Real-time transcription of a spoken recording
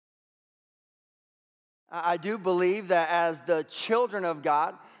I do believe that as the children of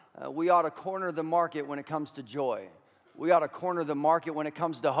God, we ought to corner the market when it comes to joy. We ought to corner the market when it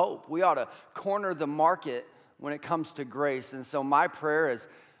comes to hope. We ought to corner the market when it comes to grace. And so my prayer is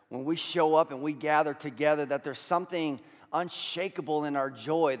when we show up and we gather together that there's something unshakable in our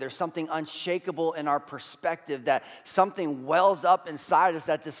joy. There's something unshakable in our perspective, that something wells up inside us,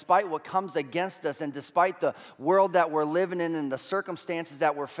 that despite what comes against us and despite the world that we're living in and the circumstances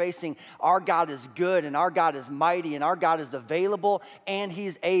that we're facing, our God is good and our God is mighty and our God is available and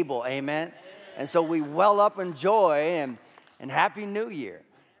He's able. Amen? And so we well up in joy and Happy New Year.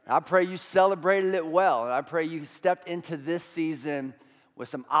 I pray you celebrated it well. And I pray you stepped into this season with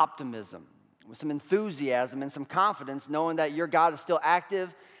some optimism, with some enthusiasm and some confidence, knowing that your God is still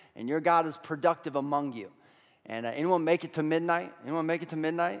active and your God is productive among you. And anyone make it to midnight? Anyone make it to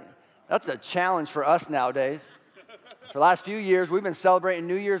midnight? That's a challenge for us nowadays. For the last few years, we've been celebrating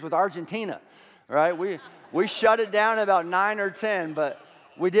New Year's with Argentina, right? We shut it down at about 9 or 10, but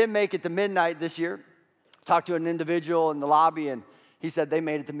we did make it to midnight this year. Talked to an individual in the lobby, and he said they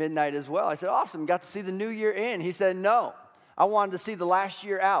made it to midnight as well. I said, awesome, got to see the new year in. He said, no, I wanted to see the last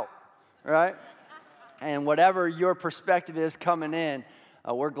year out. Right? And whatever your perspective is coming in,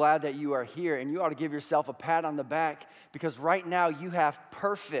 we're glad that you are here. And you ought to give yourself a pat on the back because right now you have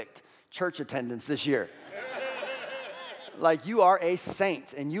perfect church attendance this year. Like you are a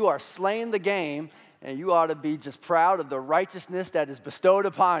saint and you are slaying the game and you ought to be just proud of the righteousness that is bestowed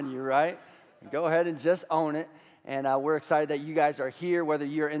upon you, right? Go ahead and just own it. And we're excited that you guys are here, whether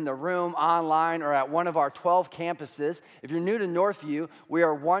you're in the room, online, or at one of our 12 campuses. If you're new to Northview, we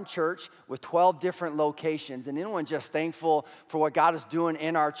are one church with 12 different locations. And anyone just thankful for what God is doing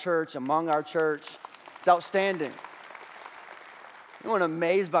in our church, among our church? It's outstanding. Anyone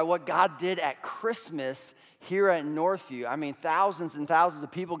amazed by what God did at Christmas here at Northview? I mean, thousands and thousands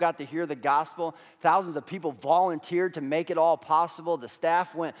of people got to hear the gospel. Thousands of people volunteered to make it all possible. The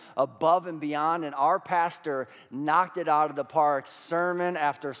staff went above and beyond, and our pastor knocked it out of the park, sermon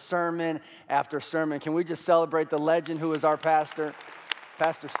after sermon after sermon. Can we just celebrate the legend who is our pastor,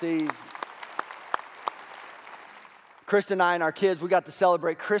 Pastor Steve? Chris and I and our kids, we got to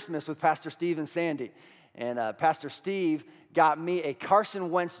celebrate Christmas with Pastor Steve and Sandy. And Pastor Steve got me a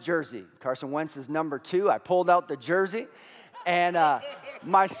Carson Wentz jersey. Carson Wentz is number 2. I pulled out the jersey, and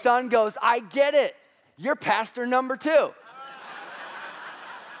my son goes, I get it. You're pastor number 2.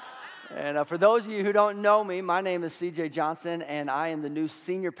 And for those of you who don't know me, my name is CJ Johnson, and I am the new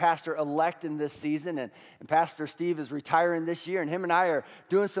senior pastor-elect in this season. And Pastor Steve is retiring this year, and him and I are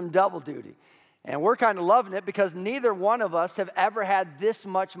doing some double duty. And we're kind of loving it because neither one of us have ever had this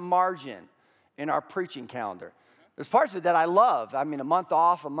much margin in our preaching calendar. There's parts of it that I love. I mean, a month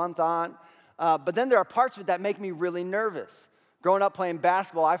off, a month on. But then there are parts of it that make me really nervous. Growing up playing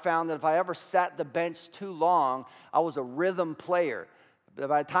basketball, I found that if I ever sat the bench too long, I was a rhythm player.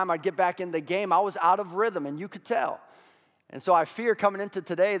 By the time I'd get back in the game, I was out of rhythm, and you could tell. And so I fear coming into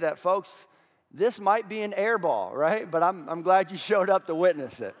today that, folks, this might be an air ball, right? But I'm glad you showed up to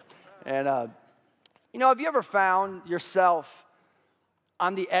witness it. And, have you ever found yourself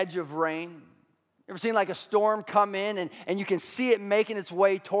on the edge of rain? Ever seen like a storm come in and you can see it making its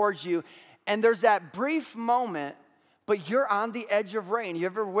way towards you, and there's that brief moment, but you're on the edge of rain. You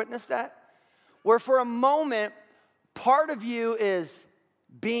ever witnessed that? Where for a moment, part of you is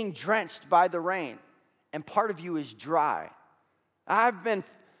being drenched by the rain, and part of you is dry. I've been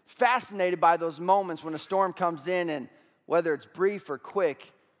fascinated by those moments when a storm comes in, and whether it's brief or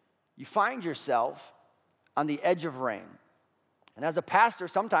quick, you find yourself on the edge of rain. And as a pastor,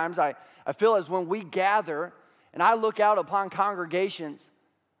 sometimes I feel as when we gather and I look out upon congregations,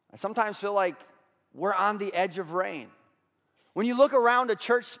 I sometimes feel like we're on the edge of rain. When you look around a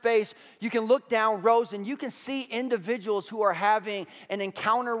church space, you can look down rows and you can see individuals who are having an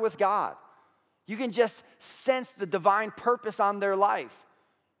encounter with God. You can just sense the divine purpose on their life.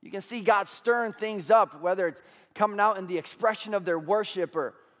 You can see God stirring things up, whether it's coming out in the expression of their worship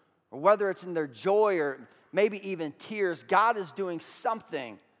or whether it's in their joy or maybe even tears. God is doing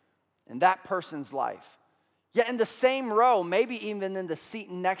something in that person's life. Yet in the same row, maybe even in the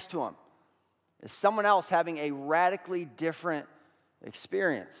seat next to him, is someone else having a radically different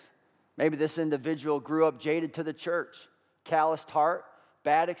experience. Maybe this individual grew up jaded to the church, calloused heart,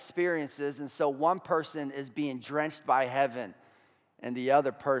 bad experiences, and so one person is being drenched by heaven, and the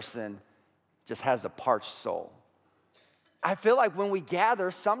other person just has a parched soul. I feel like when we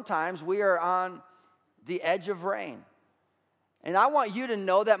gather, sometimes we are on the edge of rain. And I want you to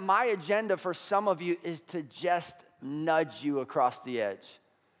know that my agenda for some of you is to just nudge you across the edge.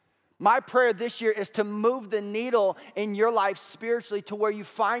 My prayer this year is to move the needle in your life spiritually to where you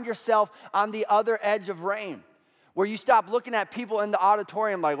find yourself on the other edge of rain, where you stop looking at people in the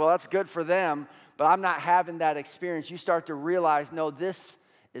auditorium like, well, that's good for them, but I'm not having that experience. You start to realize, no, this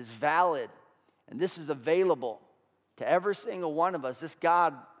is valid and this is available to every single one of us. This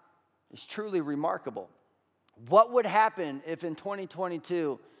God is truly remarkable. What would happen if in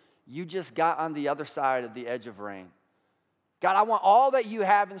 2022 you just got on the other side of the edge of rain? God, I want all that you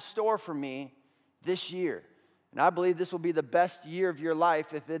have in store for me this year. And I believe this will be the best year of your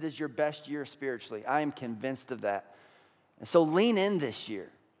life if it is your best year spiritually. I am convinced of that. And so lean in this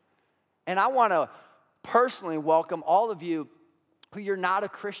year. And I want to personally welcome all of you who you're not a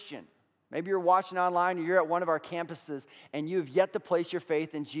Christian. Maybe you're watching online or you're at one of our campuses and you have yet to place your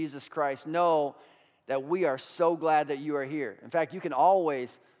faith in Jesus Christ. Know that we are so glad that you are here. In fact, you can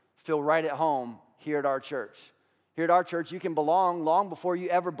always feel right at home here at our church. Here at our church, you can belong long before you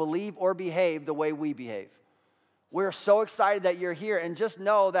ever believe or behave the way we behave. We're so excited that you're here, and just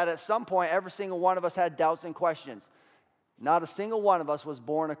know that at some point, every single one of us had doubts and questions. Not a single one of us was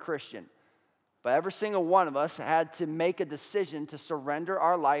born a Christian, but every single one of us had to make a decision to surrender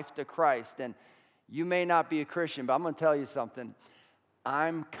our life to Christ. And you may not be a Christian, but I'm going to tell you something.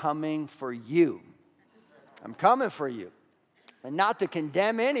 I'm coming for you. I'm coming for you. And not to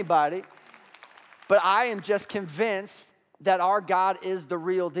condemn anybody, but I am just convinced that our God is the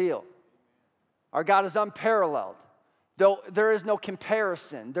real deal. Our God is unparalleled. Though there is no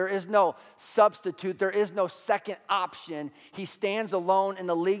comparison, there is no substitute, there is no second option. He stands alone in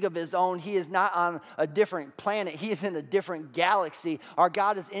a league of his own. He is not on a different planet. He is in a different galaxy. Our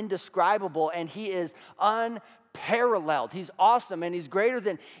God is indescribable, and he is unparalleled. He's awesome, and he's greater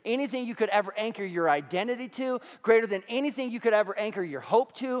than anything you could ever anchor your identity to, greater than anything you could ever anchor your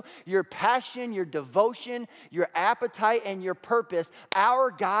hope to, your passion, your devotion, your appetite, and your purpose. Our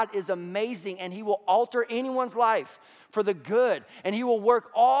God is amazing, and he will alter anyone's life for the good, and he will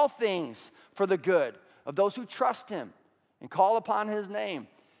work all things for the good of those who trust him and call upon his name.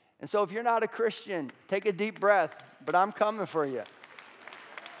 And so if you're not a Christian, take a deep breath, but I'm coming for you.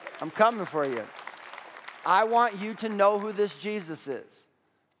 I'm coming for you. I want you to know who this Jesus is,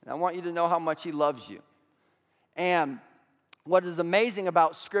 and I want you to know how much he loves you. And what is amazing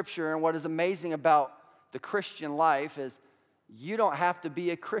about Scripture and what is amazing about the Christian life is you don't have to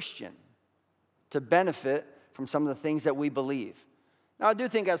be a Christian to benefit from some of the things that we believe. Now, I do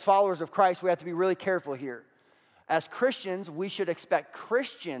think as followers of Christ, we have to be really careful here. As Christians, we should expect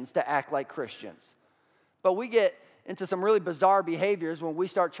Christians to act like Christians. But we get into some really bizarre behaviors when we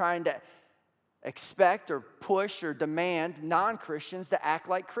start trying to expect or push or demand non-Christians to act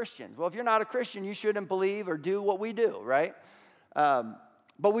like Christians. Well, if you're not a Christian, you shouldn't believe or do what we do, right?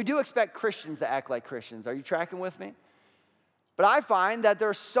 But we do expect Christians to act like Christians. Are you tracking with me? But I find that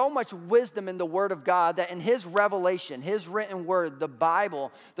there's so much wisdom in the Word of God that in his revelation, his written word, the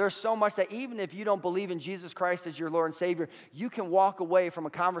Bible, there's so much that even if you don't believe in Jesus Christ as your Lord and Savior, you can walk away from a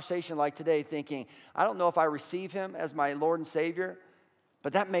conversation like today thinking, I don't know if I receive him as my Lord and Savior,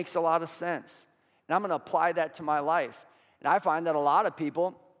 but that makes a lot of sense. And I'm going to apply that to my life. And I find that a lot of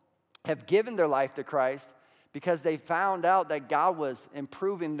people have given their life to Christ because they found out that God was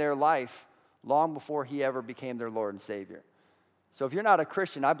improving their life long before he ever became their Lord and Savior. So if you're not a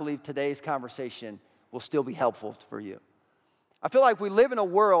Christian, I believe today's conversation will still be helpful for you. I feel like we live in a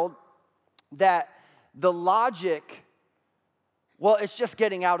world that the logic, well, it's just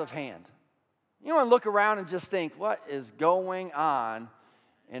getting out of hand. You want to look around and just think, what is going on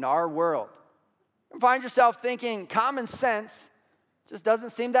in our world? And find yourself thinking common sense just doesn't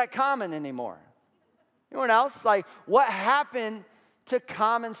seem that common anymore. Anyone else? Like, what happened to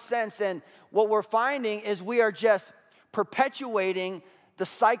common sense? And what we're finding is we are just perpetuating the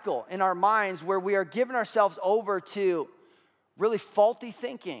cycle in our minds where we are giving ourselves over to really faulty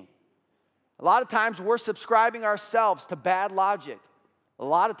thinking. A lot of times we're subscribing ourselves to bad logic. A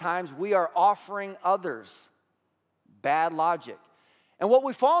lot of times we are offering others bad logic. And what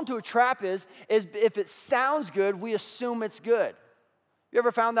we fall into a trap is if it sounds good, we assume it's good. You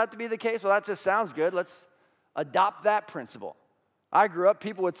ever found that to be the case? Well, that just sounds good. Let's adopt that principle. I grew up,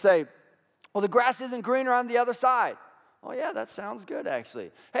 people would say, well, the grass isn't greener on the other side. Oh, yeah, that sounds good,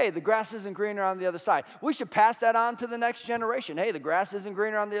 actually. Hey, the grass isn't greener on the other side. We should pass that on to the next generation. Hey, the grass isn't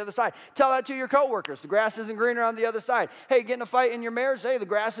greener on the other side. Tell that to your coworkers. The grass isn't greener on the other side. Hey, get in a fight in your marriage. Hey, the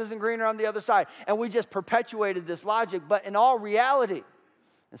grass isn't greener on the other side. And we just perpetuated this logic. But in all reality,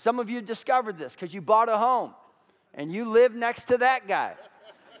 and some of you discovered this because you bought a home and you live next to that guy,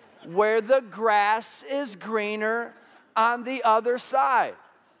 where the grass is greener on the other side.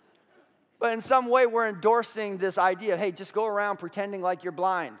 But in some way, we're endorsing this idea, hey, just go around pretending like you're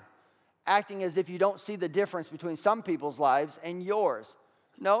blind. acting as if you don't see the difference between some people's lives and yours.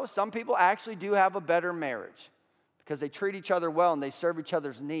 No, some people actually do have a better marriage because they treat each other well and they serve each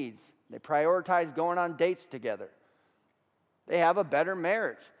other's needs. They prioritize going on dates together. They have a better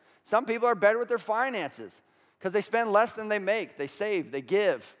marriage. Some people are better with their finances because they spend less than they make. They save, they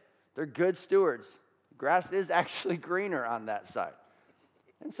give. They're good stewards. The grass is actually greener on that side.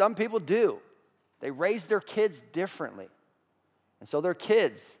 And some people do. They raise their kids differently. And so their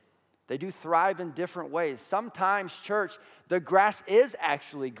kids, they do thrive in different ways. Sometimes, church, the grass is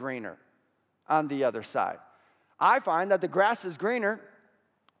actually greener on the other side. I find that the grass is greener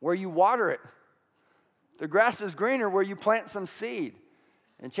where you water it. The grass is greener where you plant some seed.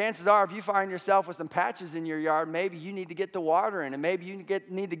 And chances are, if you find yourself with some patches in your yard, maybe you need to get to watering, and maybe you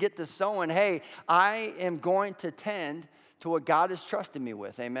need to get to sowing. Hey, I am going to tend to what God has trusted me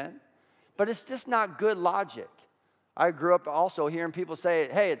with, amen? But it's just not good logic. I grew up also hearing people say,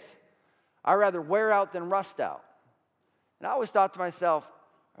 hey, I'd rather wear out than rust out. And I always thought to myself,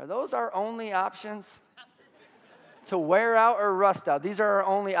 are those our only options? To wear out or rust out? These are our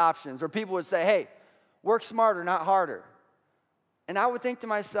only options. Or people would say, hey, work smarter, not harder. And I would think to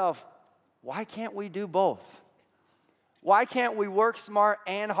myself, why can't we do both? Why can't we work smart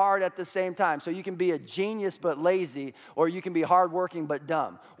and hard at the same time? So you can be a genius but lazy, or you can be hardworking but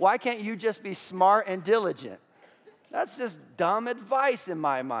dumb. Why can't you just be smart and diligent? That's just dumb advice in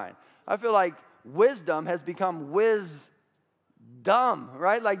my mind. I feel like wisdom has become whiz-dumb,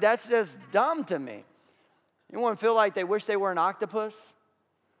 right? Like that's just dumb to me. Anyone feel like they wish they were an octopus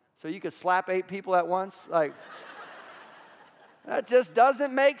so you could slap 8 people at once? Like, that just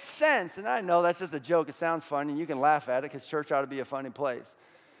doesn't make sense. And I know that's just a joke. It sounds funny. You can laugh at it because church ought to be a funny place.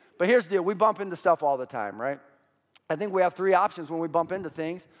 But here's the deal. We bump into stuff all the time, right? I think we have 3 options when we bump into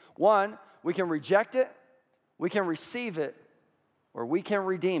things. 1, we can reject it, we can receive it, or we can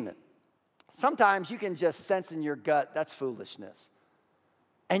redeem it. Sometimes you can just sense in your gut that's foolishness.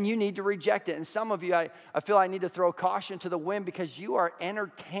 And you need to reject it. And some of you, I feel I need to throw caution to the wind because you are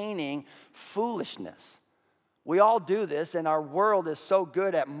entertaining foolishness. We all do this, and our world is so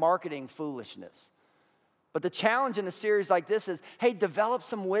good at marketing foolishness. But the challenge in a series like this is, hey, develop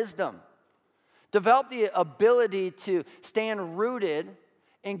some wisdom. Develop the ability to stand rooted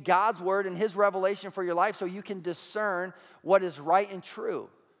in God's word and his revelation for your life so you can discern what is right and true.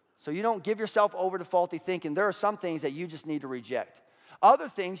 So you don't give yourself over to faulty thinking. There are some things that you just need to reject. Other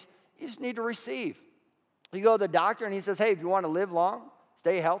things you just need to receive. You go to the doctor and he says, hey, if you want to live long,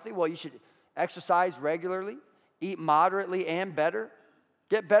 stay healthy, well, you should exercise regularly, eat moderately and better,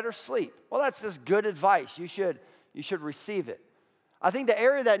 get better sleep. Well, that's just good advice. You should receive it. I think the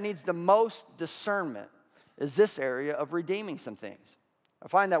area that needs the most discernment is this area of redeeming some things. I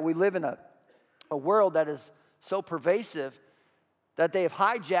find that we live in a world that is so pervasive that they have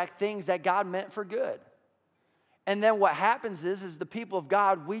hijacked things that God meant for good. And then what happens is the people of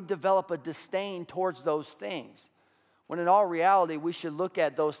God, we develop a disdain towards those things. When in all reality, we should look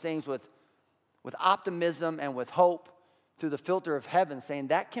at those things with optimism and with hope through the filter of heaven, saying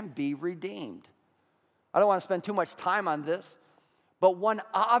that can be redeemed. I don't want to spend too much time on this, but one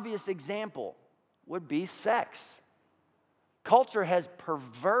obvious example would be sex. Culture has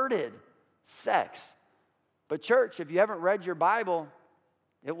perverted sex. But church, if you haven't read your Bible,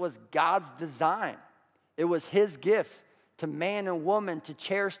 it was God's design. It was his gift to man and woman to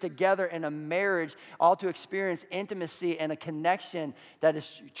cherish together in a marriage, all to experience intimacy and a connection that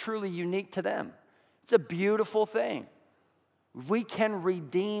is truly unique to them. It's a beautiful thing. We can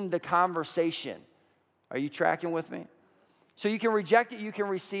redeem the conversation. Are you tracking with me? So you can reject it, you can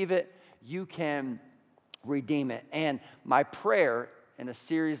receive it, you can redeem it. And my prayer in a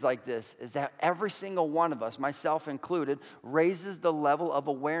series like this is that every single one of us, myself included, raises the level of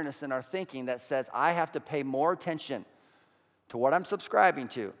awareness in our thinking that says, I have to pay more attention to what I'm subscribing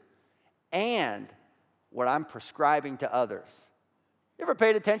to and what I'm prescribing to others. You ever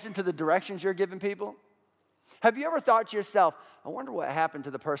paid attention to the directions you're giving people? Have you ever thought to yourself, I wonder what happened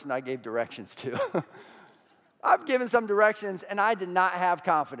to the person I gave directions to? I've given some directions, and I did not have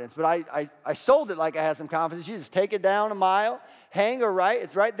confidence, but I sold it like I had some confidence. You just take it down a mile, hang a right,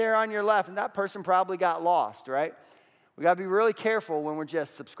 it's right there on your left, and that person probably got lost, right? We got to be really careful when we're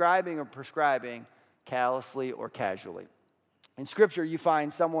just subscribing or prescribing callously or casually. In Scripture, you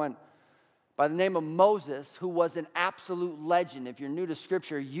find someone by the name of Moses who was an absolute legend. If you're new to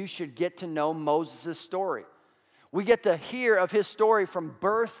Scripture, you should get to know Moses' story. We get to hear of his story from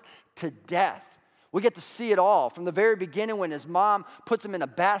birth to death. We get to see it all from the very beginning when his mom puts him in a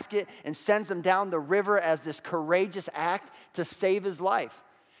basket and sends him down the river as this courageous act to save his life.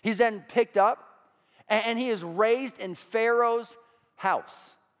 He's then picked up and he is raised in Pharaoh's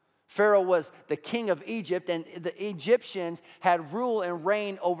house. Pharaoh was the king of Egypt, and the Egyptians had rule and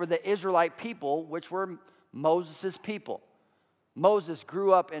reign over the Israelite people, which were Moses' people. Moses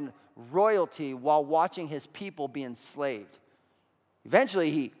grew up in royalty while watching his people be enslaved.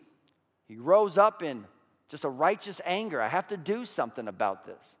 Eventually, he rose up in just a righteous anger. I have to do something about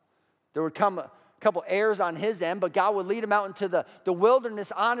this. There would come a couple errors on his end, but God would lead him out into the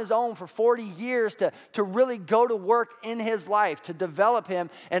wilderness on his own for 40 years to really go to work in his life, to develop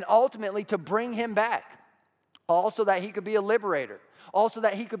him, and ultimately to bring him back. Also that he could be a liberator. Also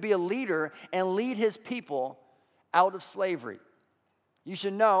that he could be a leader and lead his people out of slavery. You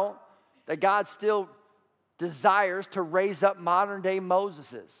should know that God still desires to raise up modern-day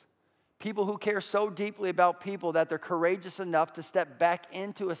Moseses. People who care so deeply about people that they're courageous enough to step back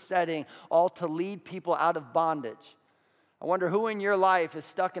into a setting, all to lead people out of bondage. I wonder who in your life is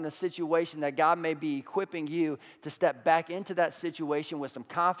stuck in a situation that God may be equipping you to step back into that situation with some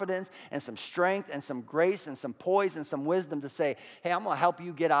confidence and some strength and some grace and some poise and some wisdom to say, hey, I'm going to help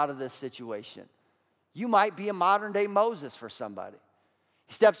you get out of this situation. You might be a modern-day Moses for somebody.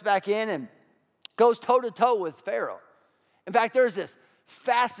 He steps back in and goes toe-to-toe with Pharaoh. In fact, there's this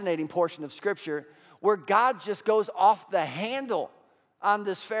fascinating portion of Scripture where God just goes off the handle on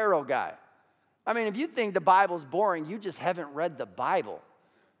this Pharaoh guy. I mean, if you think the Bible's boring, you just haven't read the Bible.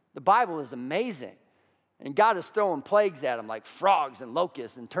 The Bible is amazing. And God is throwing plagues at him like frogs and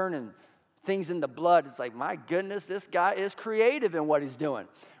locusts and turning things into blood. It's like, my goodness, this guy is creative in what he's doing,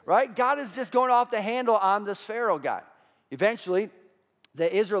 right? God is just going off the handle on this Pharaoh guy. Eventually,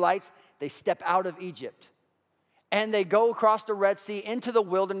 the Israelites, they step out of Egypt. And they go across the Red Sea into the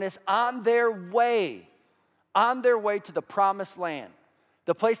wilderness on their way to the promised land,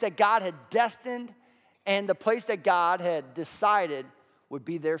 the place that God had destined and the place that God had decided would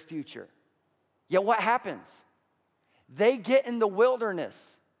be their future. Yet what happens? They get in the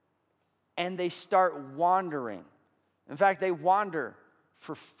wilderness and they start wandering. In fact, they wander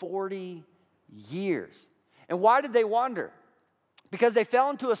for 40 years. And why did they wander? Because they fell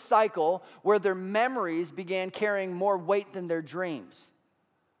into a cycle where their memories began carrying more weight than their dreams.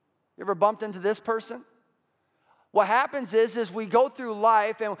 You ever bumped into this person? What happens is we go through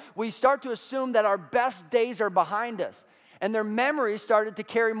life and we start to assume that our best days are behind us. And their memories started to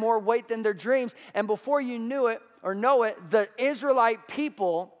carry more weight than their dreams. And before you knew it or know it, the Israelite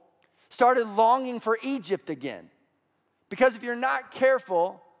people started longing for Egypt again. Because if you're not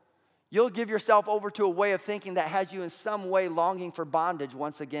careful, you'll give yourself over to a way of thinking that has you in some way longing for bondage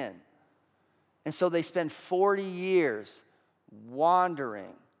once again. And so they spend 40 years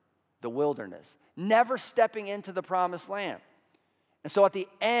wandering the wilderness, never stepping into the promised land. And so at the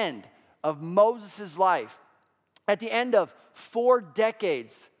end of Moses' life, at the end of 4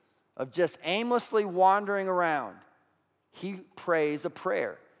 decades of just aimlessly wandering around, he prays a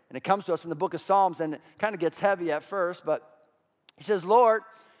prayer. And it comes to us in the book of Psalms, and it kind of gets heavy at first, but he says, Lord,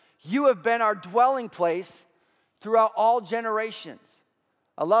 you have been our dwelling place throughout all generations.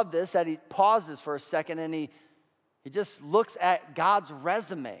 I love this, that he pauses for a second and he just looks at God's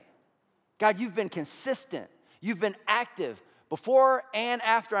resume. God, you've been consistent. You've been active. Before and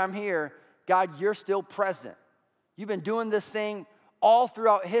after I'm here, God, you're still present. You've been doing this thing all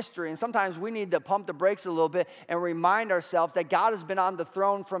throughout history. And sometimes we need to pump the brakes a little bit and remind ourselves that God has been on the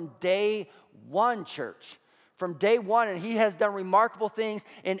throne from day one, church. From day one, and he has done remarkable things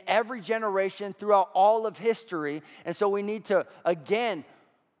in every generation throughout all of history. And so we need to, again,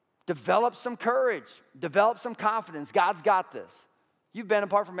 develop some courage, develop some confidence. God's got this. You've been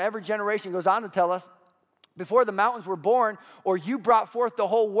apart from every generation. He goes on to tell us, before the mountains were born, or you brought forth the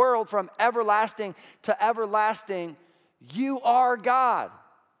whole world from everlasting to everlasting, you are God.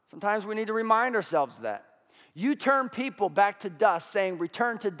 Sometimes we need to remind ourselves of that. You turn people back to dust, saying,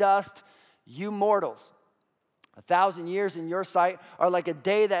 return to dust, you mortals. 1,000 years in your sight are like a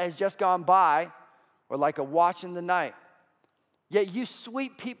day that has just gone by, or like a watch in the night. Yet you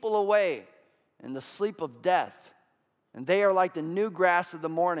sweep people away in the sleep of death, and they are like the new grass of the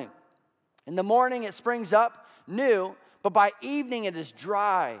morning. In the morning it springs up new, but by evening it is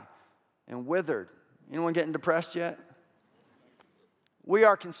dry and withered. Anyone getting depressed yet? We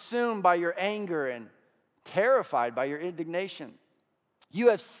are consumed by your anger and terrified by your indignation. You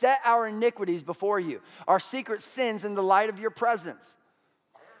have set our iniquities before you, our secret sins in the light of your presence.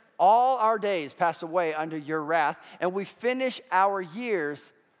 All our days pass away under your wrath, and we finish our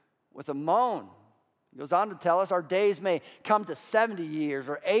years with a moan. He goes on to tell us our days may come to 70 years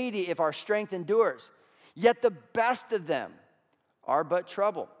or 80 if our strength endures. Yet the best of them are but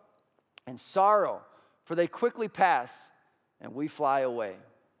trouble and sorrow, for they quickly pass and we fly away.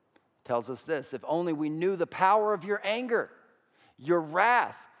 Tells us this, if only we knew the power of your anger, your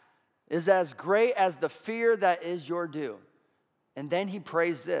wrath, is as great as the fear that is your due. And then he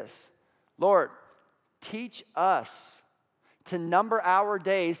prays this, Lord, teach us to number our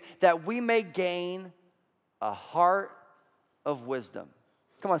days that we may gain a heart of wisdom.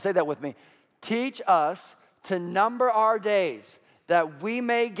 Come on, say that with me. Teach us to number our days that we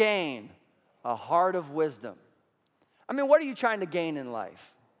may gain a heart of wisdom. I mean, what are you trying to gain in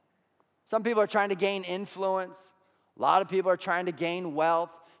life? Some people are trying to gain influence. A lot of people are trying to gain wealth.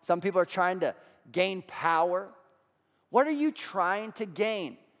 Some people are trying to gain power. What are you trying to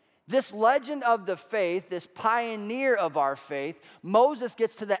gain? This legend of the faith, this pioneer of our faith, Moses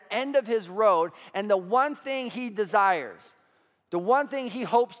gets to the end of his road, and the one thing he desires, the one thing he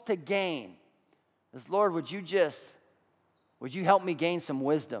hopes to gain is, Lord, would you help me gain some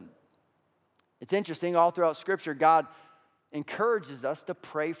wisdom? It's interesting, all throughout Scripture, God encourages us to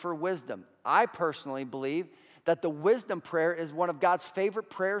pray for wisdom. I personally believe that the wisdom prayer is one of God's favorite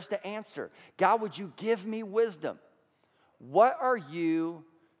prayers to answer. God, would you give me wisdom? What are you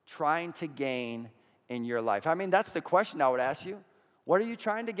trying to gain in your life? I mean, that's the question I would ask you. What are you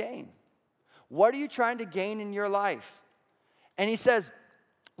trying to gain? What are you trying to gain in your life? And he says,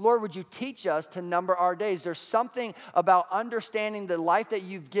 Lord, would you teach us to number our days? There's something about understanding the life that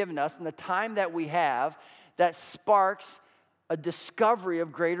you've given us and the time that we have that sparks a discovery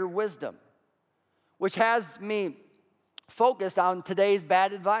of greater wisdom, which has me focused on today's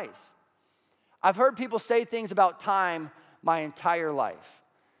bad advice. I've heard people say things about time my entire life.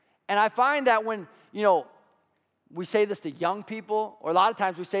 And I find that when, we say this to young people, or a lot of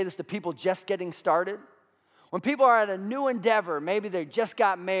times we say this to people just getting started. When people are at a new endeavor, maybe they just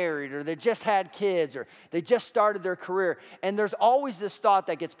got married, or they just had kids, or they just started their career, and there's always this thought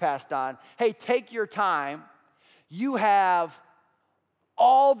that gets passed on, hey, take your time. You have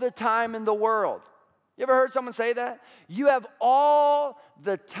all the time in the world. You ever heard someone say that? You have all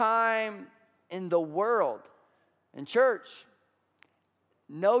the time in the world. In church,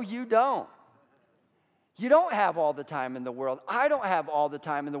 no, you don't. You don't have all the time in the world. I don't have all the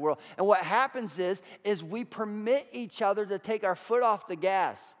time in the world. And what happens is we permit each other to take our foot off the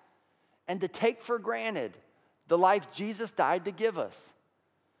gas and to take for granted the life Jesus died to give us.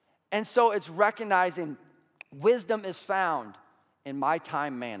 And so it's recognizing wisdom is found in my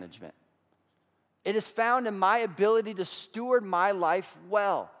time management. It is found in my ability to steward my life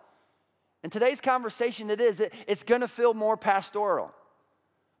well. In today's conversation, it's going to feel more pastoral.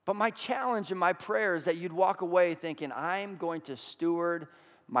 But my challenge and my prayer is that you'd walk away thinking, I'm going to steward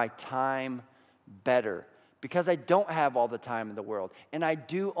my time better because I don't have all the time in the world, and I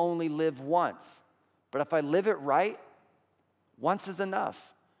do only live once. But if I live it right, once is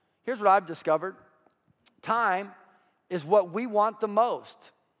enough. Here's what I've discovered. Time is what we want the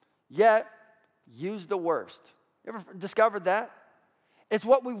most, yet use the worst. You ever discovered that? It's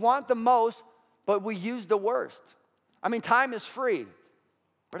what we want the most, but we use the worst. I mean, time is free,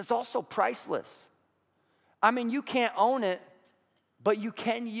 but it's also priceless. I mean, you can't own it, but you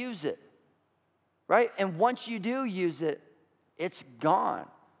can use it, right? And once you do use it, it's gone.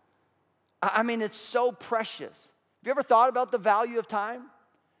 I mean, it's so precious. Have you ever thought about the value of time?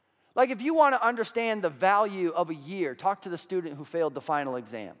 Like, if you want to understand the value of a year, talk to the student who failed the final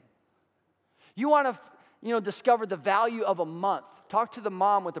exam. You want to, discover the value of a month, talk to the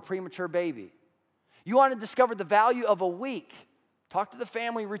mom with a premature baby. You want to discover the value of a week, talk to the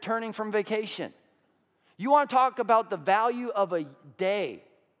family returning from vacation. You want to talk about the value of a day,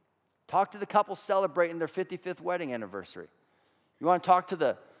 talk to the couple celebrating their 55th wedding anniversary. You want to talk to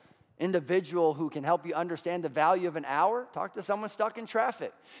the individual who can help you understand the value of an hour? Talk to someone stuck in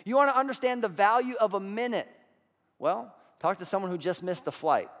traffic. You want to understand the value of a minute? Well, talk to someone who just missed the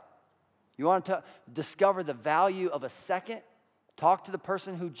flight. You want to discover the value of a second? Talk to the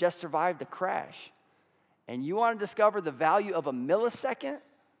person who just survived a crash. And you want to discover the value of a millisecond?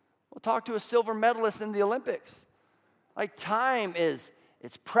 Well, talk to a silver medalist in the Olympics. Like, time it's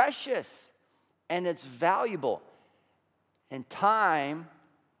precious and it's valuable. And time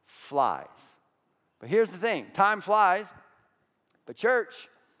flies. But here's the thing, time flies, but church,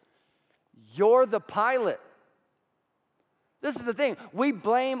 you're the pilot. This is the thing, we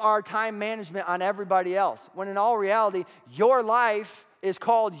blame our time management on everybody else, when in all reality, your life is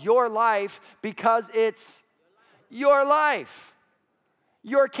called your life because it's your life.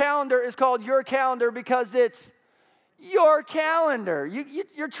 Your calendar is called your calendar because it's your calendar.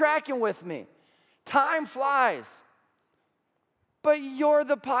 You're tracking with me. Time flies. But you're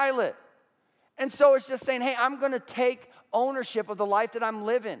the pilot. And so it's just saying, hey, I'm going to take ownership of the life that I'm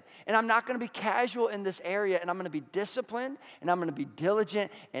living. And I'm not going to be casual in this area. And I'm going to be disciplined. And I'm going to be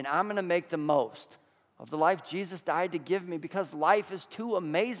diligent. And I'm going to make the most of the life Jesus died to give me because life is too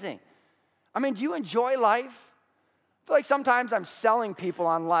amazing I mean, do you enjoy life? I feel like sometimes I'm selling people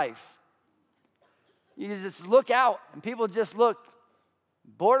on life. You just look out, and people just look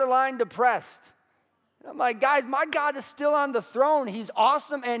borderline depressed. And I'm like, guys, my God is still on the throne. He's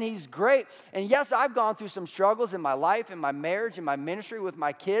awesome and he's great. And yes, I've gone through some struggles in my life, in my marriage, in my ministry with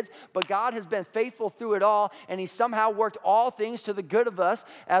my kids, but God has been faithful through it all, and he somehow worked all things to the good of us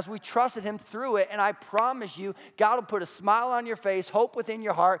as we trusted him through it. And I promise you, God will put a smile on your face, hope within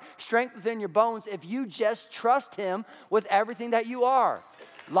your heart, strength within your bones if you just trust him with everything that you are.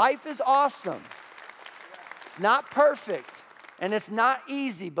 Life is awesome. It's not perfect, and it's not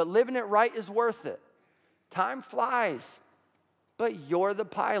easy, but living it right is worth it. Time flies, but you're the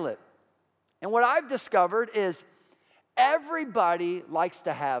pilot. And what I've discovered is everybody likes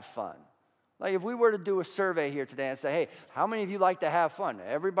to have fun. Like if we were to do a survey here today and say, hey, how many of you like to have fun?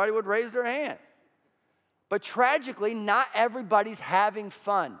 Everybody would raise their hand. But tragically, not everybody's having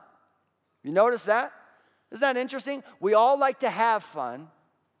fun. You notice that? Isn't that interesting? We all like to have fun,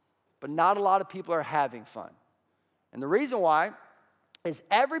 but not a lot of people are having fun. And the reason why is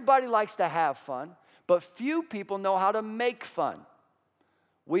everybody likes to have fun, but few people know how to make fun.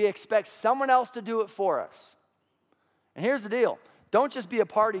 We expect someone else to do it for us. And here's the deal. Don't just be a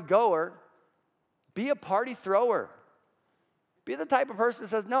party goer. Be a party thrower. Be the type of person that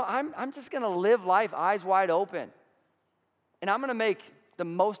says, no, I'm just going to live life eyes wide open. And I'm going to make the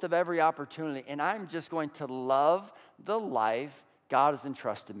most of every opportunity. And I'm just going to love the life God has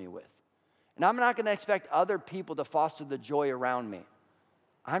entrusted me with. And I'm not going to expect other people to foster the joy around me.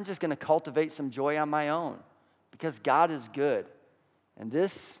 I'm just going to cultivate some joy on my own because God is good. And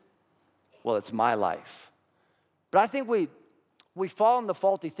this, well, it's my life. But I think we fall in the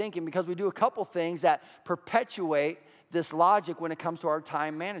faulty thinking because we do a couple things that perpetuate this logic when it comes to our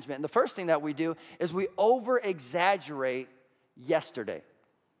time management. And the first thing that we do is we over-exaggerate yesterday.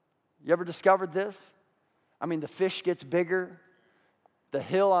 You ever discovered this? I mean, the fish gets bigger. The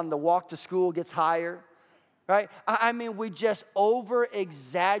hill on the walk to school gets higher. Right? I mean, we just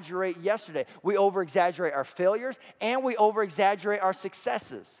over-exaggerate yesterday. We over-exaggerate our failures, and we over-exaggerate our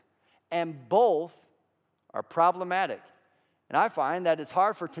successes. And both are problematic. And I find that it's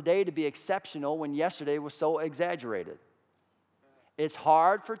hard for today to be exceptional when yesterday was so exaggerated. It's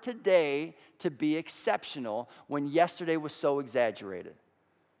hard for today to be exceptional when yesterday was so exaggerated.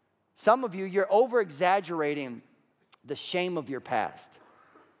 Some of you, you're over-exaggerating the shame of your past.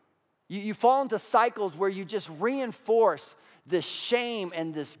 You fall into cycles where you just reinforce this shame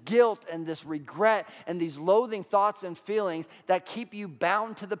and this guilt and this regret and these loathing thoughts and feelings that keep you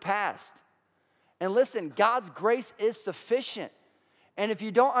bound to the past. And listen, God's grace is sufficient. And if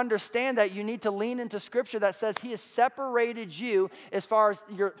you don't understand that, you need to lean into Scripture that says he has separated you as far as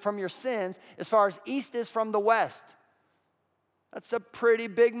from your sins, as far as east is from the west. That's a pretty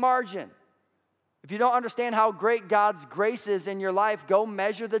big margin. If you don't understand how great God's grace is in your life, go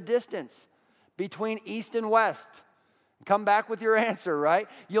measure the distance between east and west. Come back with your answer, right?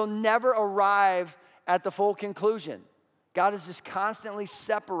 You'll never arrive at the full conclusion. God is just constantly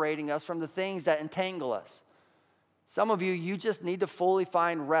separating us from the things that entangle us. Some of you, you just need to fully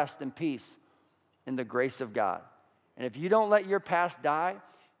find rest and peace in the grace of God. And if you don't let your past die,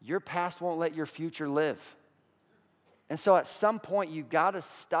 your past won't let your future live. And so at some point, you've got to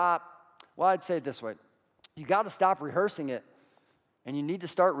stop. Well, I'd say it this way. You got to stop rehearsing it, and you need to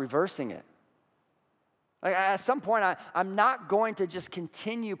start reversing it. Like at some point, I'm not going to just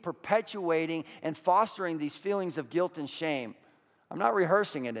continue perpetuating and fostering these feelings of guilt and shame. I'm not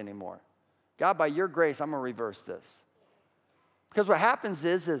rehearsing it anymore. God, by your grace, I'm going to reverse this. Because what happens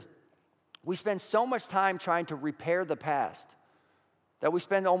is we spend so much time trying to repair the past that we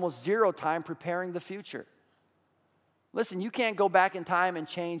spend almost zero time preparing the future. Listen, you can't go back in time and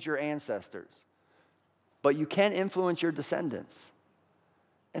change your ancestors, but you can influence your descendants.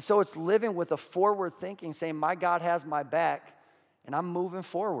 And so it's living with a forward thinking, saying, my God has my back, and I'm moving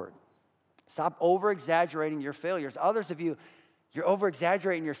forward. Stop over-exaggerating your failures. Others of you, you're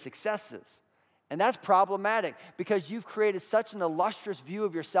over-exaggerating your successes. And that's problematic because you've created such an illustrious view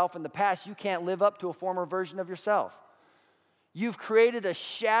of yourself in the past, you can't live up to a former version of yourself. You've created a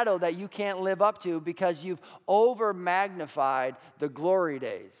shadow that you can't live up to because you've over-magnified the glory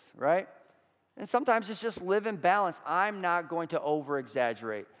days, right? And sometimes it's just live in balance. I'm not going to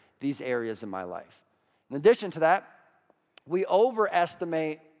over-exaggerate these areas in my life. In addition to that, we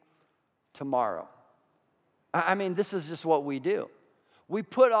overestimate tomorrow. I mean, this is just what we do. We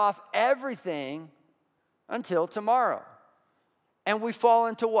put off everything until tomorrow. And we fall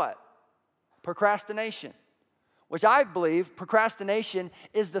into what? Procrastination. Which I believe procrastination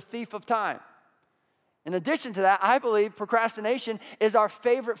is the thief of time. In addition to that, I believe procrastination is our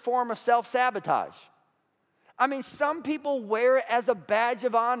favorite form of self-sabotage. I mean, some people wear it as a badge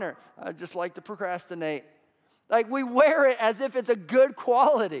of honor. I just like to procrastinate. Like, we wear it as if it's a good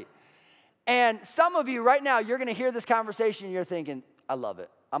quality. And some of you right now, you're going to hear this conversation and you're thinking, I love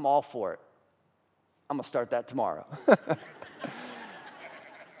it. I'm all for it. I'm going to start that tomorrow. It's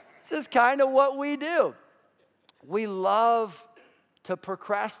just kind of what we do. We love to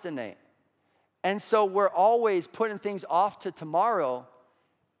procrastinate. And so we're always putting things off to tomorrow,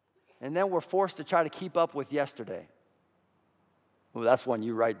 and then we're forced to try to keep up with yesterday. Well, that's one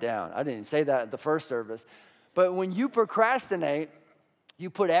you write down. I didn't say that at the first service. But when you procrastinate, you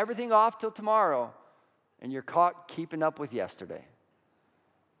put everything off till tomorrow, and you're caught keeping up with yesterday.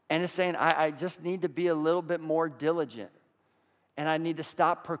 And it's saying, I just need to be a little bit more diligent, and I need to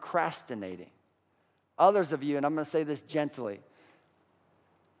stop procrastinating. Others of you, and I'm going to say this gently,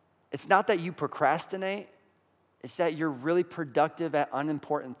 it's not that you procrastinate, it's that you're really productive at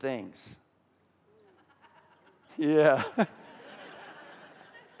unimportant things. Yeah.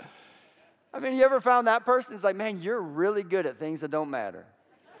 I mean, you ever found that person? It's like, man, you're really good at things that don't matter.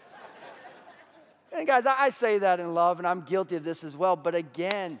 And guys, I say that in love, and I'm guilty of this as well. But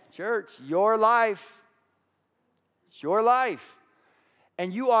again, church, your life. It's your life.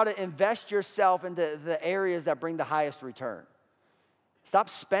 And you ought to invest yourself into the areas that bring the highest return. Stop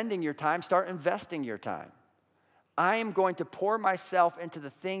spending your time, start investing your time. I am going to pour myself into the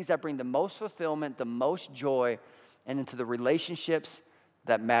things that bring the most fulfillment, the most joy, and into the relationships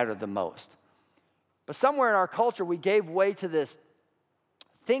that matter the most. But somewhere in our culture, we gave way to this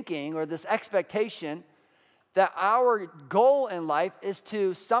thinking or this expectation that our goal in life is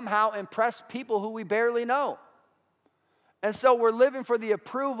to somehow impress people who we barely know. And so we're living for the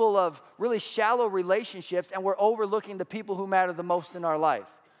approval of really shallow relationships, and we're overlooking the people who matter the most in our life.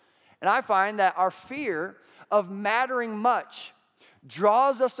 And I find that our fear of mattering much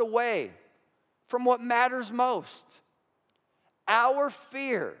draws us away from what matters most. Our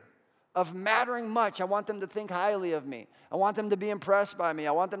fear of mattering much. I want them to think highly of me. I want them to be impressed by me.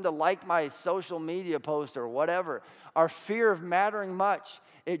 I want them to like my social media post or whatever. Our fear of mattering much,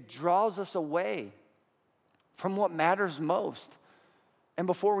 it draws us away from what matters most. And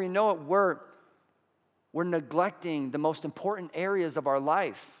before we know it, we're neglecting the most important areas of our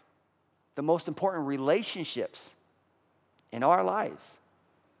life, the most important relationships in our lives.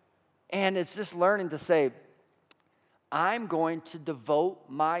 And it's just learning to say, I'm going to devote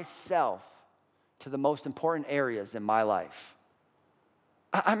myself to the most important areas in my life.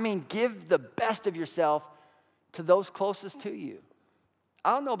 I mean, give the best of yourself to those closest to you.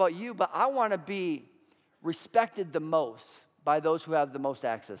 I don't know about you, but I want to be respected the most by those who have the most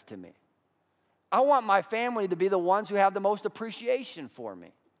access to me. I want my family to be the ones who have the most appreciation for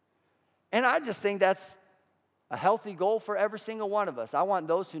me. And I just think that's a healthy goal for every single one of us. I want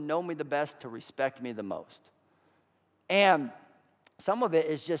those who know me the best to respect me the most. And some of it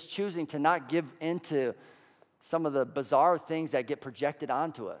is just choosing to not give into some of the bizarre things that get projected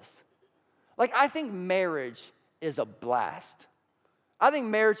onto us. Like, I think marriage is a blast. I think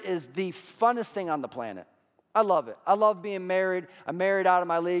marriage is the funnest thing on the planet. I love it. I love being married. I'm married out of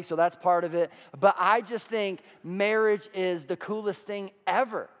my league, so that's part of it. But I just think marriage is the coolest thing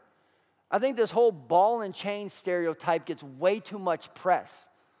ever. I think this whole ball and chain stereotype gets way too much press.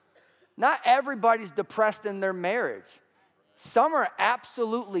 Not everybody's depressed in their marriage. Some are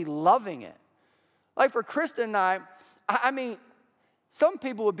absolutely loving it. Like for Krista and I mean, some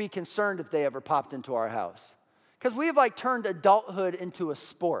people would be concerned if they ever popped into our house. Because we've like turned adulthood into a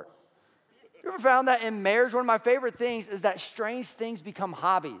sport. You ever found that in marriage? One of my favorite things is that strange things become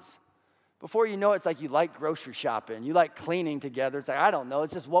hobbies. Before you know it, it's like you like grocery shopping. You like cleaning together. It's like, I don't know.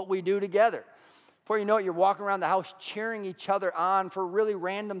 It's just what we do together. Before you know it, you're walking around the house cheering each other on for really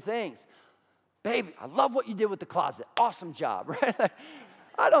random things. Baby, I love what you did with the closet. Awesome job, right?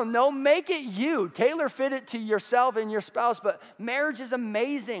 I don't know. Make it you. Tailor fit it to yourself and your spouse. But marriage is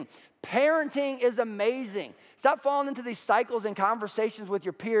amazing. Parenting is amazing. Stop falling into these cycles and conversations with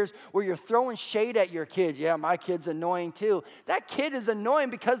your peers where you're throwing shade at your kids. Yeah, my kid's annoying too. That kid is annoying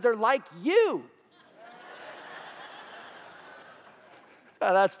because they're like you.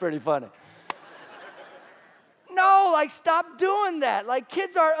 Oh, that's pretty funny. No, like, stop doing that. Like,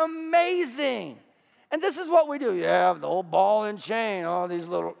 kids are amazing. And this is what we do. Yeah, the whole ball and chain, all these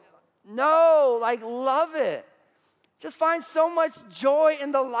little. No, like, love it. Just find so much joy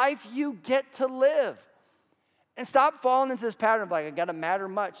in the life you get to live. And stop falling into this pattern of, like, I got to matter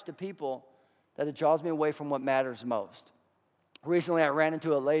much to people, that it draws me away from what matters most. Recently, I ran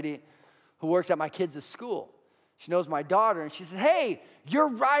into a lady who works at my kids' school. She knows my daughter, and she said, hey, you're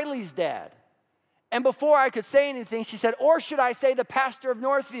Riley's dad. And before I could say anything, she said, or should I say the pastor of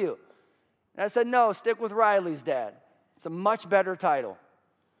Northview? And I said, no, stick with Riley's dad. It's a much better title.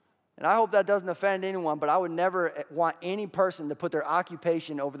 And I hope that doesn't offend anyone, but I would never want any person to put their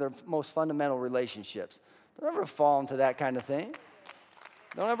occupation over their most fundamental relationships. Don't ever fall into that kind of thing.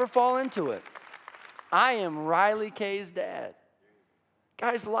 Don't ever fall into it. I am Riley K's dad.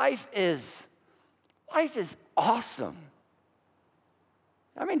 Guys, life is awesome.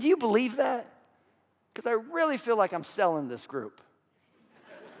 I mean, do you believe that? Because I really feel like I'm selling this group.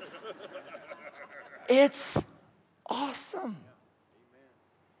 It's awesome.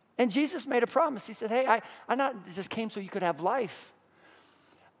 And Jesus made a promise. He said, hey, I not just came so you could have life.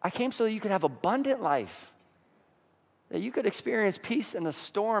 I came so you could have abundant life. That you could experience peace in the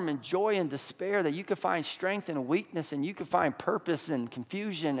storm and joy and despair. That you could find strength in weakness, and you could find purpose in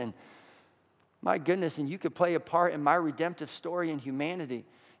confusion. And my goodness, and you could play a part in my redemptive story in humanity.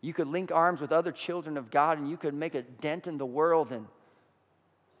 You could link arms with other children of God, and you could make a dent in the world. And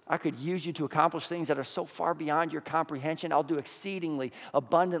I could use you to accomplish things that are so far beyond your comprehension. I'll do exceedingly,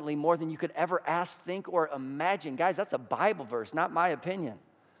 abundantly more than you could ever ask, think, or imagine. Guys, that's a Bible verse, not my opinion.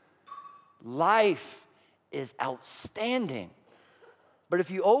 Life is outstanding. But if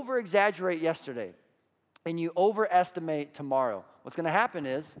you over-exaggerate yesterday and you overestimate tomorrow, what's going to happen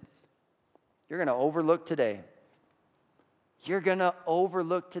is you're going to overlook today. You're going to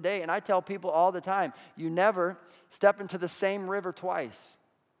overlook today. And I tell people all the time, you never step into the same river twice.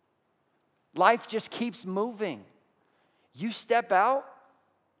 Life just keeps moving. You step out,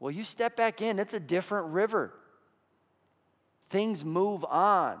 well, you step back in. It's a different river. Things move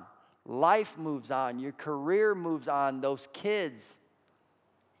on. Life moves on. Your career moves on. Those kids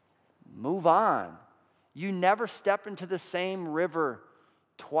move on. You never step into the same river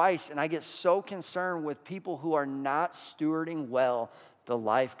twice. And I get so concerned with people who are not stewarding well the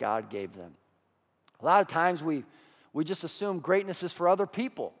life God gave them. A lot of times we just assume greatness is for other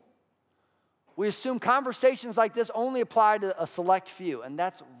people. We assume conversations like this only apply to a select few, and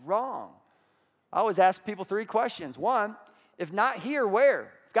that's wrong. I always ask people 3 questions. 1, if not here,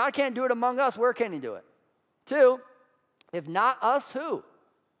 where? If God can't do it among us, where can he do it? 2, if not us, who?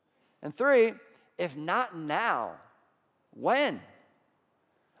 And 3, if not now, when?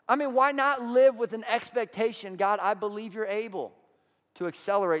 I mean, why not live with an expectation, God, I believe you're able to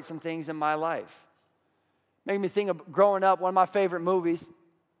accelerate some things in my life. Made me think of growing up, one of my favorite movies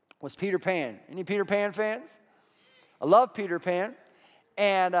was Peter Pan. Any Peter Pan fans? I love Peter Pan.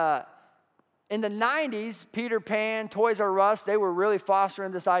 And in the 90s, Peter Pan, Toys R Us, they were really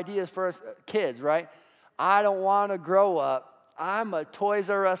fostering this idea for us kids, right? I don't want to grow up. I'm a Toys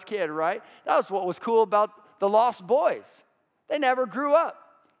R Us kid, right? That was what was cool about the Lost Boys. They never grew up,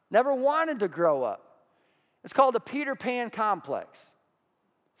 never wanted to grow up. It's called the Peter Pan complex.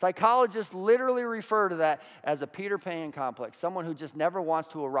 Psychologists literally refer to that as a Peter Pan complex, someone who just never wants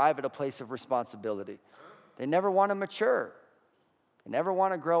to arrive at a place of responsibility. They never want to mature. They never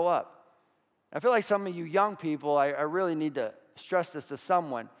want to grow up. I feel like some of you young people, I really need to stress this to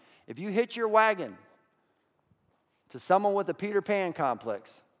someone. If you hitch your wagon to someone with a Peter Pan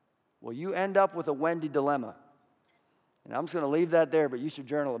complex, well, you end up with a Wendy dilemma. And I'm just going to leave that there, but you should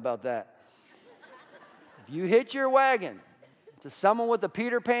journal about that. If you hitch your wagon to someone with a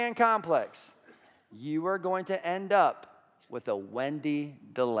Peter Pan complex, you are going to end up with a Wendy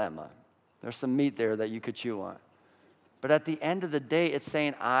dilemma. There's some meat there that you could chew on. But at the end of the day, it's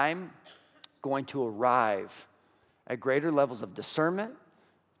saying I'm going to arrive at greater levels of discernment,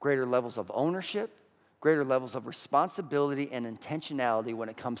 greater levels of ownership, greater levels of responsibility and intentionality when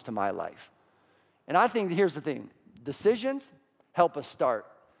it comes to my life. And I think here's the thing. Decisions help us start,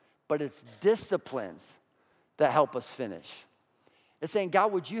 but it's disciplines that help us finish. It's saying,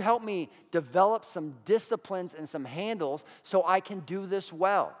 God, would you help me develop some disciplines and some handles so I can do this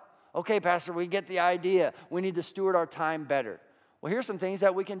well? Okay, Pastor, we get the idea. We need to steward our time better. Well, here's some things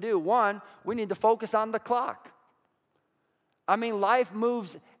that we can do. 1, we need to focus on the clock. I mean, life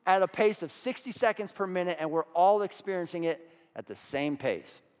moves at a pace of 60 seconds per minute, and we're all experiencing it at the same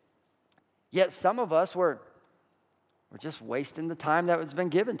pace. Yet some of us, we're just wasting the time that has been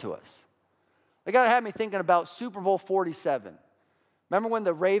given to us. They got to have me thinking about Super Bowl 47. Remember when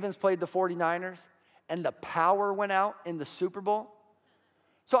the Ravens played the 49ers and the power went out in the Super Bowl?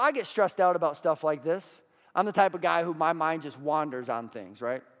 So I get stressed out about stuff like this. I'm the type of guy who my mind just wanders on things,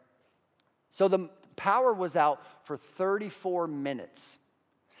 right? So the power was out for 34 minutes.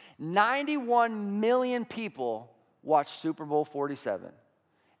 91 million people watched Super Bowl 47.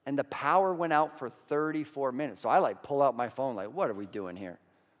 And the power went out for 34 minutes. So I pull out my phone what are we doing here?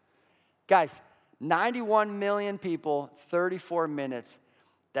 Guys, 91 million people, 34 minutes.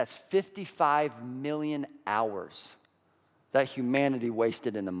 That's 55 million hours that humanity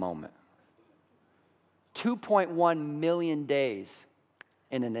wasted in a moment. 2.1 million days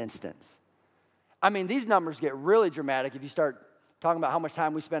in an instance. I mean, these numbers get really dramatic if you start talking about how much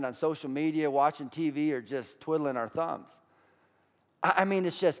time we spend on social media, watching TV, or just twiddling our thumbs. I mean,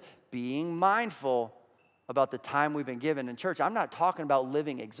 it's just being mindful about the time we've been given in church. I'm not talking about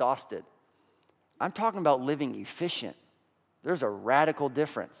living exhausted. I'm talking about living efficient. There's a radical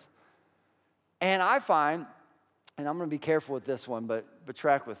difference. And I find, and I'm going to be careful with this one, but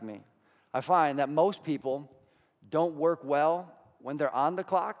track with me. I find that most people don't work well when they're on the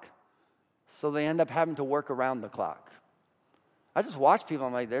clock, so they end up having to work around the clock. I just watch people,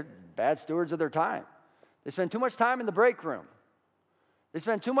 I'm like, they're bad stewards of their time. They spend too much time in the break room. They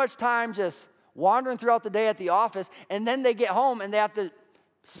spend too much time just wandering throughout the day at the office, and then they get home and they have to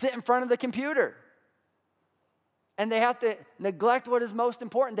sit in front of the computer. And they have to neglect what is most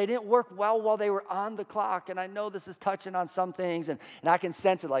important. They didn't work well while they were on the clock. And I know this is touching on some things, and I can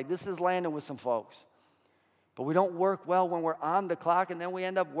sense it, like this is landing with some folks. But we don't work well when we're on the clock, and then we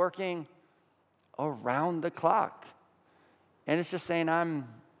end up working around the clock. And it's just saying, I'm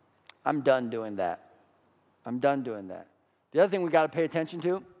done doing that. I'm done doing that. The other thing we got to pay attention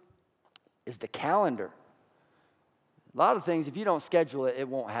to is the calendar. A lot of things, if you don't schedule it, it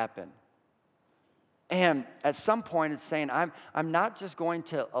won't happen. And at some point, it's saying, I'm not just going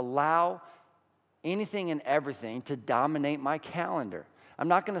to allow anything and everything to dominate my calendar. I'm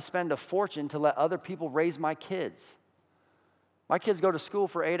not going to spend a fortune to let other people raise my kids. My kids go to school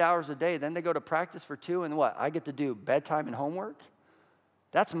for 8 hours a day, then they go to practice for 2, and what? I get to do bedtime and homework?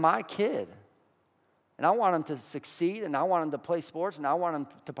 That's my kid. And I want them to succeed, and I want them to play sports, and I want them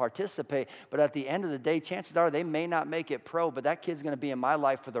to participate. But at the end of the day, chances are they may not make it pro, but that kid's going to be in my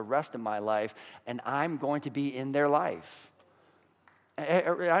life for the rest of my life, and I'm going to be in their life.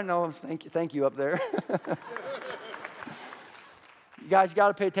 I know, thank you up there. You guys, you got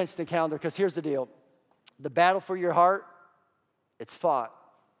to pay attention to the calendar, because here's the deal. The battle for your heart, it's fought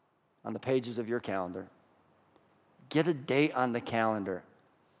on the pages of your calendar. Get a date on the calendar.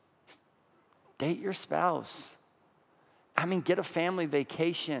 Date your spouse. I mean, get a family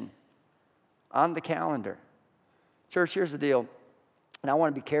vacation on the calendar. Church, here's the deal. And I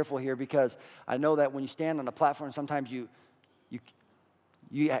want to be careful here, because I know that when you stand on a platform, sometimes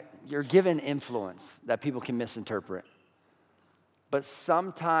you're given influence that people can misinterpret. But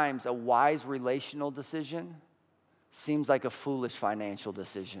sometimes a wise relational decision seems like a foolish financial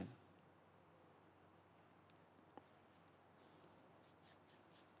decision.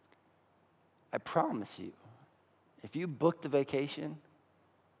 I promise you, if you book the vacation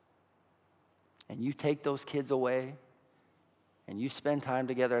and you take those kids away and you spend time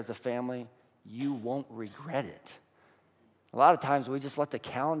together as a family, you won't regret it. A lot of times we just let the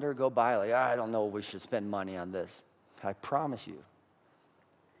calendar go by, like, I don't know if we should spend money on this. I promise you,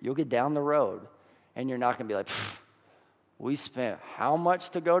 you'll get down the road and you're not going to be like, we spent how much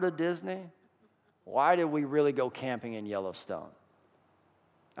to go to Disney? Why did we really go camping in Yellowstone?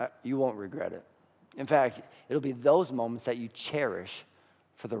 You won't regret it. In fact, it'll be those moments that you cherish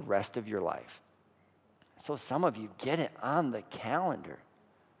for the rest of your life. So some of you, get it on the calendar.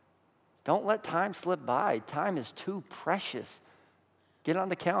 Don't let time slip by. Time is too precious. Get it on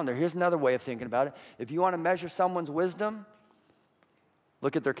the calendar. Here's another way of thinking about it. If you want to measure someone's wisdom,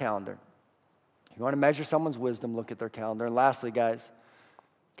 look at their calendar. If you want to measure someone's wisdom, look at their calendar. And lastly, guys,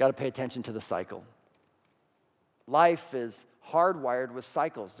 got to pay attention to the cycle. Life is hardwired with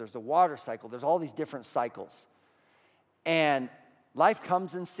cycles. There's the water cycle. There's all these different cycles. And life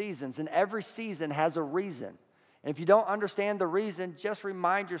comes in seasons, and every season has a reason. And if you don't understand the reason, just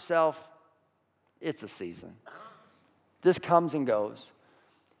remind yourself, it's a season. This comes and goes.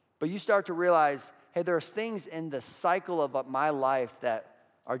 But you start to realize, hey, there's things in the cycle of my life that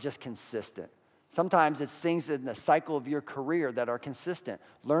are just consistent. Sometimes it's things in the cycle of your career that are consistent.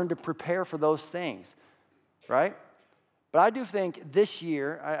 Learn to prepare for those things, right? But I do think this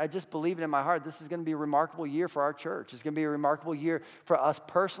year, I just believe it in my heart, this is going to be a remarkable year for our church. It's going to be a remarkable year for us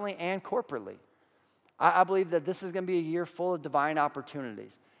personally and corporately. I believe that this is going to be a year full of divine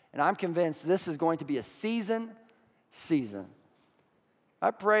opportunities. And I'm convinced this is going to be a season.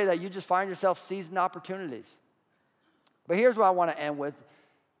 I pray that you just find yourself seasoned opportunities. But here's what I want to end with.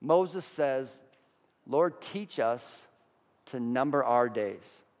 Moses says, Lord, teach us to number our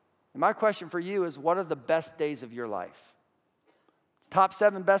days. And my question for you is, what are the best days of your life? Top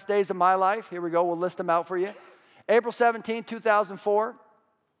 7 best days of my life. Here we go. We'll list them out for you. April 17, 2004,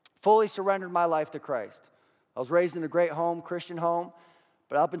 fully surrendered my life to Christ. I was raised in a great home, Christian home.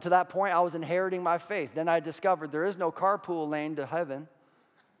 But up until that point, I was inheriting my faith. Then I discovered there is no carpool lane to heaven.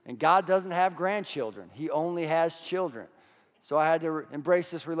 And God doesn't have grandchildren. He only has children. So I had to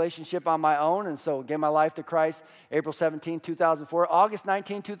embrace this relationship on my own, and so gave my life to Christ April 17, 2004. August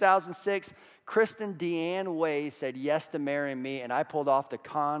 19, 2006, Kristen Deanne Way said yes to marrying me, and I pulled off the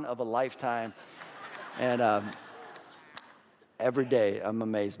con of a lifetime. And every day I'm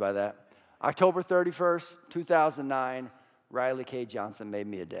amazed by that. October 31st, 2009, Riley K. Johnson made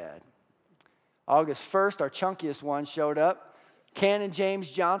me a dad. August 1st, our chunkiest one showed up, Cannon James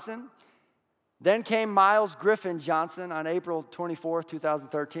Johnson. Then came Miles Griffin Johnson on April 24th,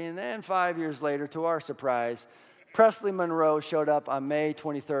 2013. And then 5 years later, to our surprise, Presley Monroe showed up on May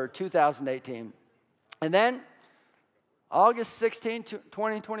 23rd, 2018. And then August 16,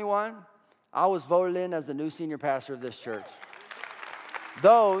 2021, I was voted in as the new senior pastor of this church.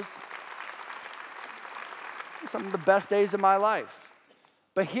 Those are some of the best days of my life.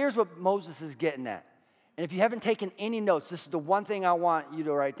 But here's what Moses is getting at. And if you haven't taken any notes, this is the one thing I want you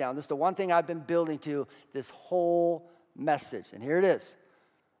to write down. This is the one thing I've been building to this whole message. And here it is.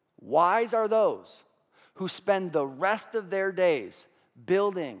 Wise are those who spend the rest of their days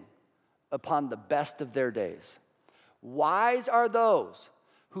building upon the best of their days. Wise are those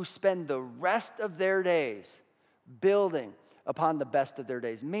who spend the rest of their days building upon the best of their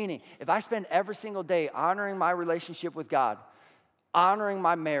days. Meaning, if I spend every single day honoring my relationship with God, honoring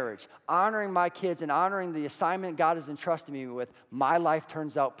my marriage, honoring my kids, and honoring the assignment God has entrusted me with, my life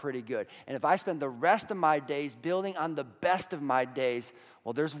turns out pretty good. And if I spend the rest of my days building on the best of my days,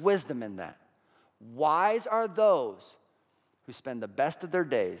 well, there's wisdom in that. Wise are those who spend the best of their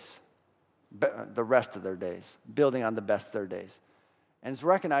days, the rest of their days, building on the best of their days. And it's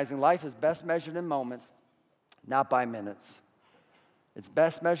recognizing life is best measured in moments, not by minutes. It's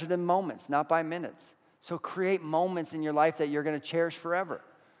best measured in moments, not by minutes. So create moments in your life that you're going to cherish forever,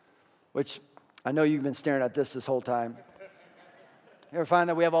 which I know you've been staring at this whole time. You ever find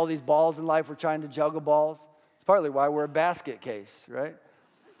that we have all these balls in life, we're trying to juggle balls? It's partly why we're a basket case, right?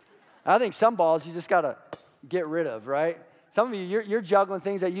 I think some balls you just got to get rid of, right? Some of you, you're juggling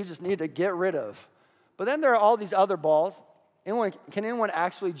things that you just need to get rid of. But then there are all these other balls. Can anyone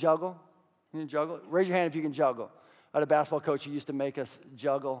actually juggle? Can you juggle? Raise your hand if you can juggle. I had a basketball coach who used to make us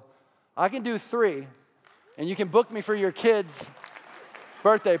juggle. I can do 3, and you can book me for your kid's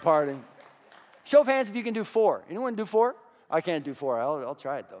birthday party. Show of hands if you can do 4. Anyone do 4? I can't do 4. I'll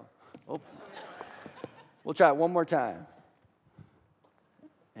try it, though. Oh. We'll try it one more time.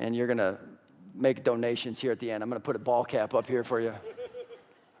 And you're going to make donations here at the end. I'm going to put a ball cap up here for you.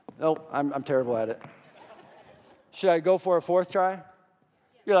 Nope, I'm terrible at it. Should I go for a 4th try?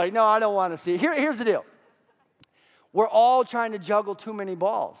 You're like, no, I don't want to see. Here's the deal. We're all trying to juggle too many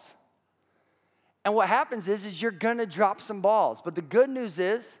balls. And what happens is you're going to drop some balls. But the good news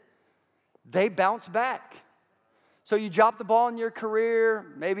is they bounce back. So you drop the ball in your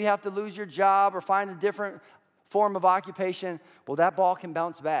career, maybe you have to lose your job or find a different form of occupation. Well, that ball can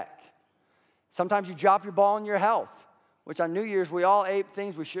bounce back. Sometimes you drop your ball in your health, which on New Year's we all ate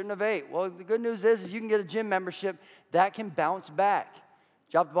things we shouldn't have ate. Well, the good news is you can get a gym membership. That can bounce back.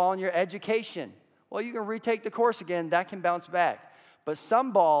 Drop the ball in your education. Well, you can retake the course again. That can bounce back. But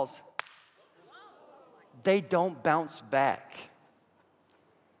some balls, they don't bounce back.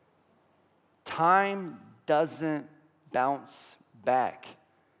 Time doesn't bounce back.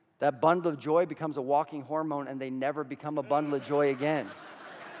 That bundle of joy becomes a walking hormone, and they never become a bundle of joy again.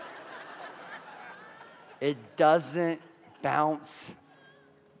 It doesn't bounce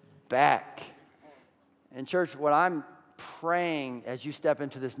back. And church, what I'm praying as you step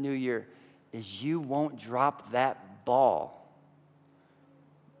into this new year is you won't drop that ball.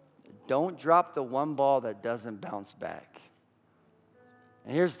 Don't drop the one ball that doesn't bounce back.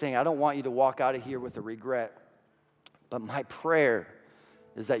 And here's the thing, I don't want you to walk out of here with a regret, but my prayer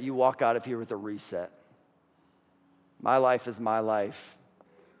is that you walk out of here with a reset. My life is my life.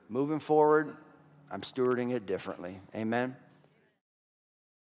 Moving forward, I'm stewarding it differently. Amen.